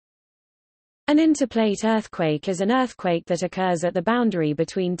An interplate earthquake is an earthquake that occurs at the boundary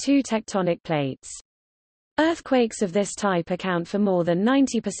between two tectonic plates. Earthquakes of this type account for more than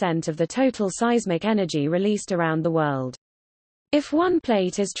 90% of the total seismic energy released around the world. If one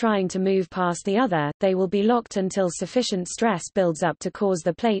plate is trying to move past the other, they will be locked until sufficient stress builds up to cause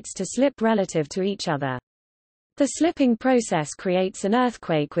the plates to slip relative to each other. The slipping process creates an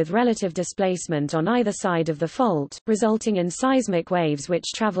earthquake with relative displacement on either side of the fault, resulting in seismic waves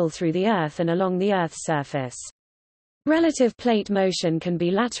which travel through the Earth and along the Earth's surface. Relative plate motion can be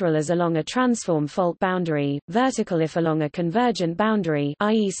lateral as along a transform fault boundary, vertical if along a convergent boundary,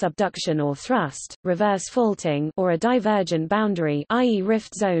 i.e. subduction or thrust, reverse faulting, or a divergent boundary, i.e.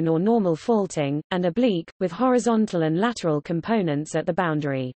 rift zone or normal faulting, and oblique, with horizontal and lateral components at the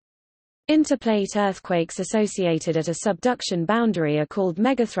boundary. Interplate earthquakes associated at a subduction boundary are called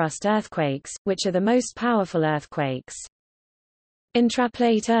megathrust earthquakes, which are the most powerful earthquakes.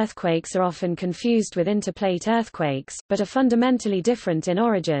 Intraplate earthquakes are often confused with interplate earthquakes, but are fundamentally different in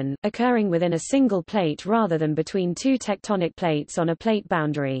origin, occurring within a single plate rather than between two tectonic plates on a plate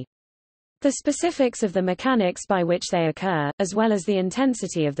boundary. The specifics of the mechanics by which they occur, as well as the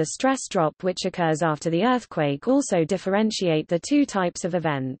intensity of the stress drop which occurs after the earthquake, also differentiate the two types of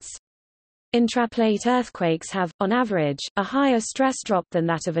events. Intraplate earthquakes have, on average, a higher stress drop than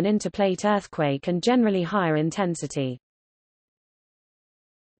that of an interplate earthquake and generally higher intensity.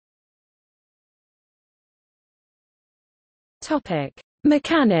 Topic: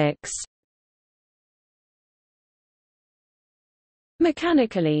 Mechanics.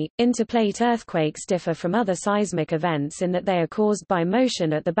 Mechanically, interplate earthquakes differ from other seismic events in that they are caused by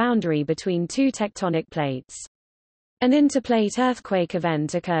motion at the boundary between two tectonic plates. An interplate earthquake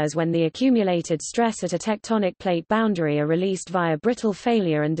event occurs when the accumulated stress at a tectonic plate boundary are released via brittle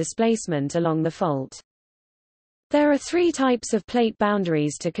failure and displacement along the fault. There are three types of plate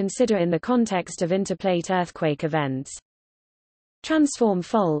boundaries to consider in the context of interplate earthquake events. Transform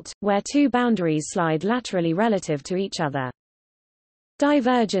fault, where two boundaries slide laterally relative to each other.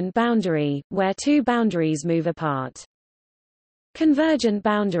 Divergent boundary, where two boundaries move apart. Convergent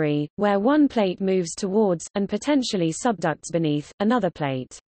boundary, where one plate moves towards, and potentially subducts beneath, another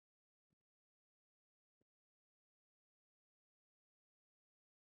plate.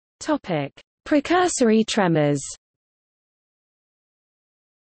 Topic: Precursory tremors.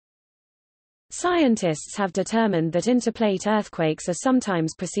 Scientists have determined that interplate earthquakes are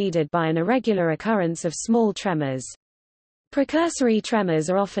sometimes preceded by an irregular occurrence of small tremors. Precursory tremors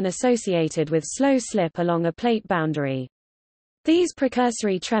are often associated with slow slip along a plate boundary. These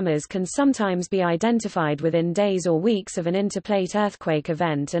precursory tremors can sometimes be identified within days or weeks of an interplate earthquake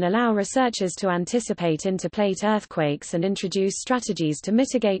event and allow researchers to anticipate interplate earthquakes and introduce strategies to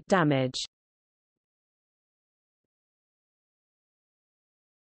mitigate damage.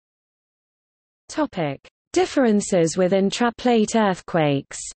 Topic: Differences with intraplate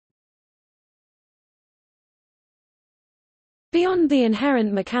earthquakes. Beyond the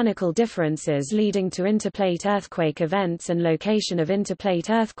inherent mechanical differences leading to interplate earthquake events and location of interplate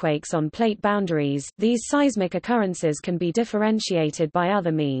earthquakes on plate boundaries, these seismic occurrences can be differentiated by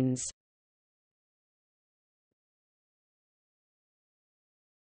other means.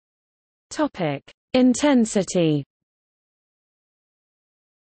 Topic: Intensity.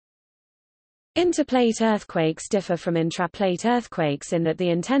 Interplate earthquakes differ from intraplate earthquakes in that the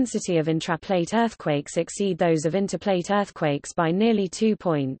intensity of intraplate earthquakes exceed those of interplate earthquakes by nearly 2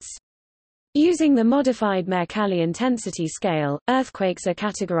 points. Using the modified Mercalli intensity scale, earthquakes are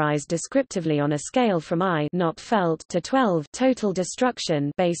categorized descriptively on a scale from I not felt to 12 total destruction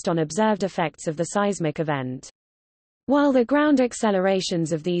based on observed effects of the seismic event. While the ground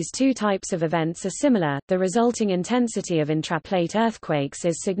accelerations of these two types of events are similar, the resulting intensity of intraplate earthquakes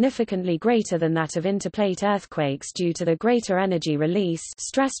is significantly greater than that of interplate earthquakes due to the greater energy release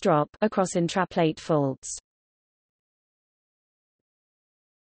stress drop across intraplate faults.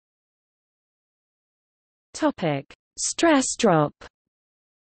 Topic: Stress drop.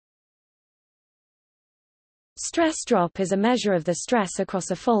 Stress drop is a measure of the stress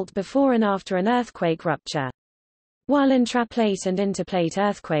across a fault before and after an earthquake rupture. While intraplate and interplate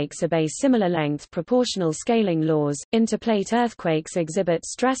earthquakes obey similar length proportional scaling laws, interplate earthquakes exhibit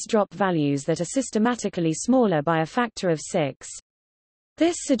stress drop values that are systematically smaller by a factor of 6.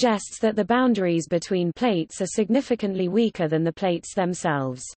 This suggests that the boundaries between plates are significantly weaker than the plates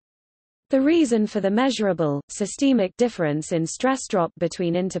themselves. The reason for the measurable, systemic difference in stress drop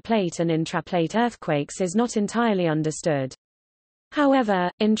between interplate and intraplate earthquakes is not entirely understood. However,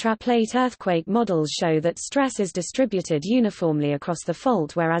 intraplate earthquake models show that stress is distributed uniformly across the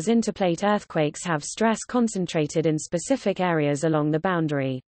fault, whereas interplate earthquakes have stress concentrated in specific areas along the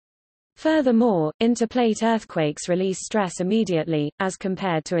boundary. Furthermore, interplate earthquakes release stress immediately, as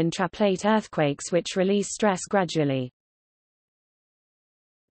compared to intraplate earthquakes which release stress gradually.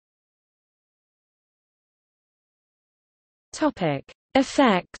 Topic: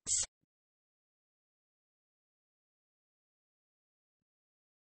 Effects.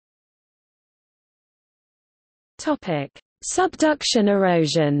 Topic: Subduction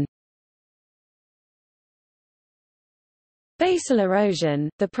erosion. Basal erosion,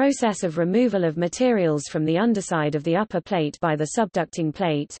 the process of removal of materials from the underside of the upper plate by the subducting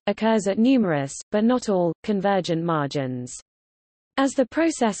plate, occurs at numerous, but not all, convergent margins. As the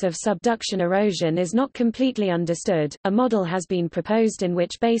process of subduction erosion is not completely understood, a model has been proposed in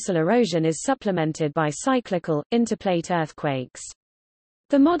which basal erosion is supplemented by cyclical, interplate earthquakes.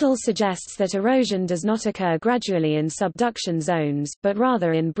 The model suggests that erosion does not occur gradually in subduction zones, but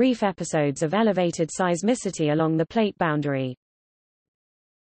rather in brief episodes of elevated seismicity along the plate boundary.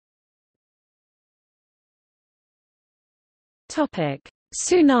 Topic: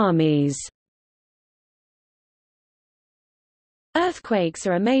 Tsunamis. Earthquakes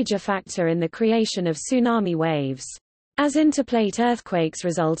are a major factor in the creation of tsunami waves. As interplate earthquakes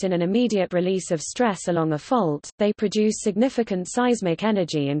result in an immediate release of stress along a fault, they produce significant seismic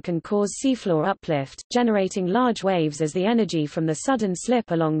energy and can cause seafloor uplift, generating large waves as the energy from the sudden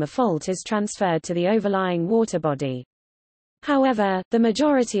slip along the fault is transferred to the overlying water body. However, the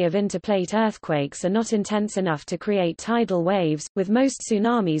majority of interplate earthquakes are not intense enough to create tidal waves, with most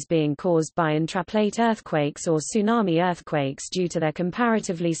tsunamis being caused by intraplate earthquakes or tsunami earthquakes due to their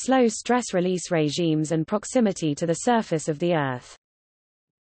comparatively slow stress release regimes and proximity to the surface of the Earth.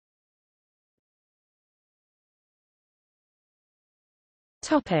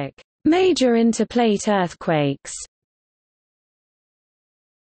 Topic: Major interplate earthquakes.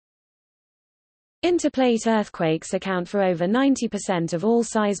 Interplate earthquakes account for over 90% of all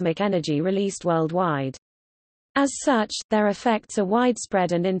seismic energy released worldwide. As such, their effects are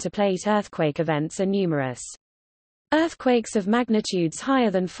widespread and interplate earthquake events are numerous. Earthquakes of magnitudes higher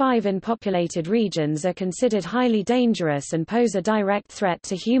than 5 in populated regions are considered highly dangerous and pose a direct threat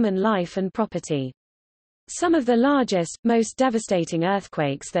to human life and property. Some of the largest, most devastating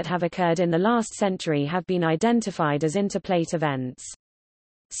earthquakes that have occurred in the last century have been identified as interplate events.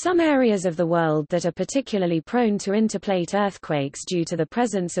 Some areas of the world that are particularly prone to interplate earthquakes due to the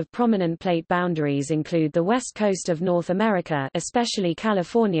presence of prominent plate boundaries include the west coast of North America, especially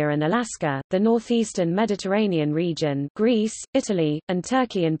California and Alaska, the northeastern Mediterranean region, Greece, Italy, and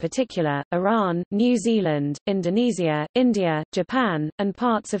Turkey in particular, Iran, New Zealand, Indonesia, India, Japan, and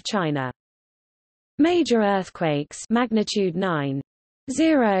parts of China. Major earthquakes magnitude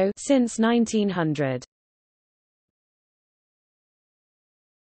 9.0 since 1900.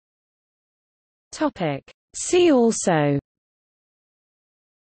 Topic: See also.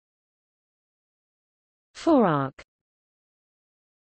 Forearc